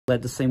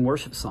led to sing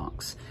worship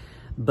songs.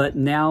 But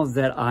now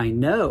that I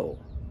know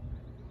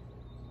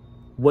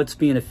what's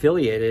being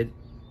affiliated,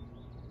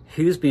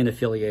 who's being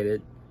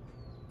affiliated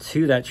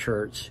to that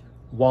church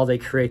while they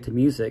create the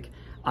music,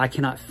 I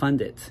cannot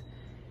fund it.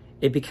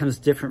 It becomes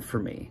different for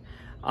me.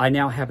 I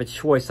now have a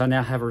choice. I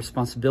now have a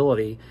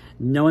responsibility.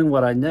 Knowing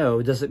what I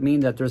know, does it mean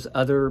that there's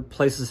other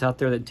places out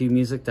there that do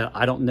music that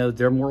I don't know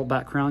their moral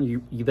background?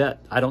 You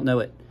bet. I don't know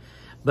it.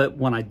 But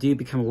when I do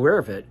become aware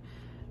of it,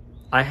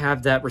 I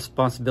have that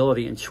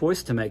responsibility and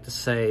choice to make to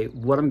say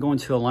what I'm going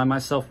to align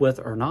myself with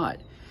or not.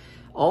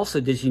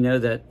 Also, did you know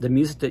that the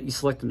music that you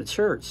select in the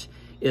church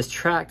is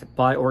tracked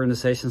by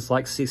organizations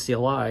like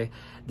CCLI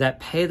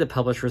that pay the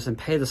publishers and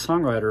pay the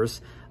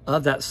songwriters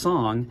of that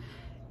song?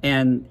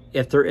 And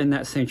if they're in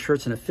that same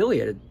church and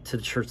affiliated to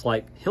the church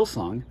like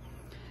Hillsong,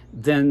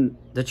 then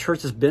the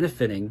church is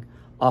benefiting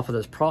off of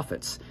those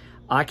profits.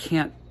 I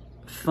can't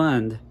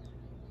fund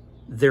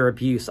their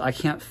abuse. I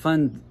can't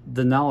fund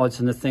the knowledge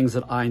and the things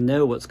that I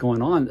know what's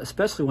going on,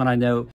 especially when I know